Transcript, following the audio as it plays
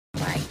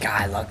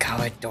God, look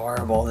how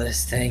adorable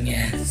this thing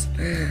is.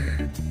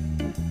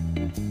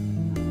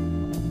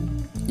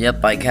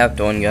 Yep, I kept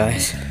one,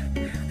 guys.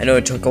 I know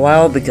it took a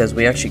while because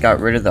we actually got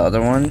rid of the other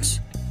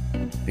ones.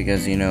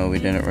 Because, you know, we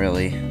didn't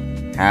really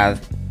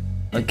have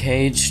a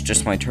cage,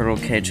 just my turtle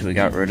cage, so we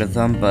got rid of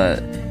them.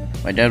 But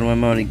my dead win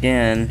mode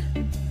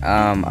again,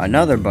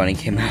 another bunny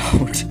came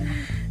out.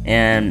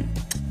 And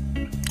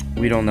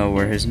we don't know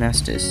where his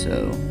nest is,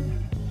 so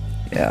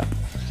yeah.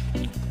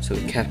 So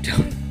we kept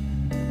him.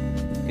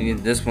 And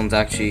this one's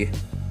actually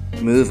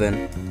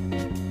moving,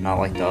 not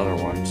like the other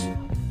ones.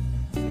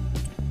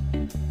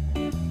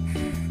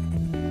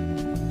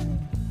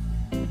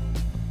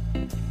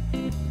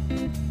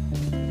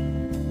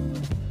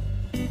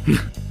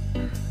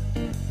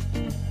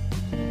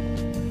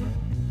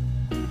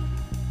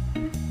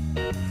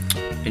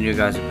 And you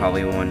guys are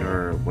probably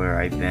wondering where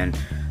I've been.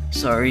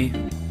 Sorry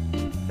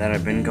that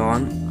I've been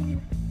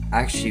gone.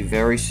 Actually,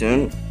 very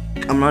soon.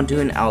 I'm not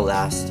doing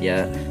Outlast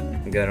yet.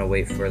 I'm gonna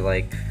wait for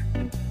like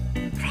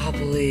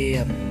probably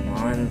a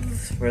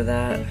month for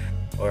that,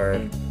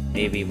 or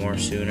maybe more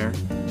sooner.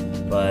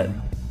 But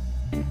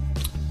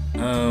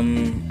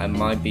I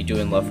might be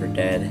doing Left 4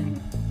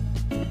 Dead.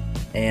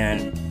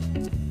 And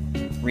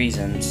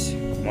Reasons,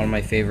 one of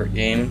my favorite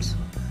games.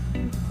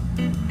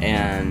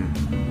 And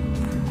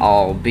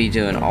I'll be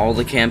doing all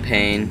the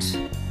campaigns,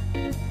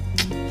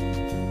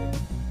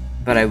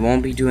 but I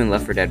won't be doing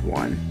Left 4 Dead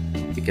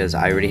 1 because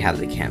I already have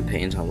the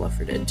campaigns on Left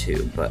 4 Dead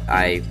 2, but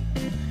I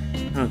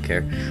don't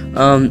care.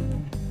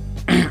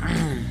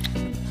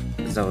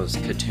 Because I was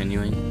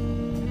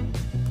continuing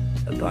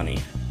a bunny.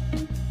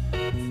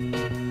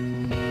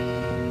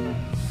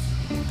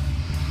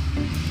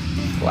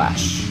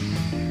 Flash.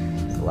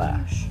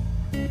 Flash.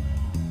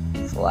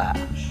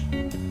 Flash.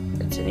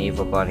 It's an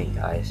evil bunny,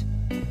 guys.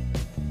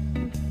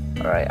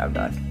 Alright, I'm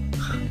done.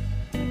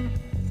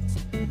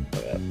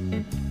 Okay.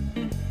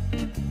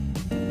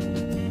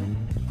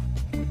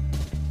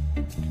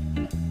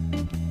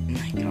 Oh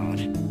my god.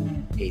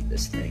 I hate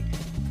this thing.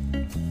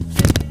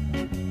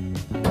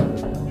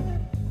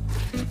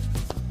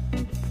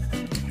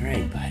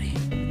 Alright, buddy.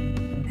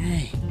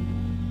 Hey.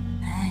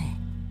 Hey.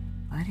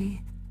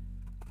 Buddy.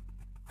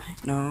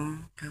 No,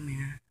 come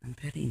here. I'm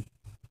petting.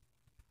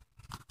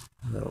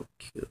 A little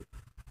cute.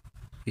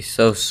 He's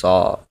so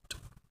soft.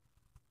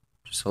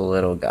 Just a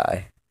little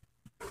guy.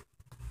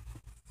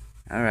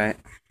 Alright.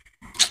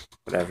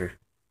 Whatever.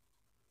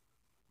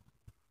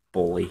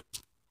 Bully.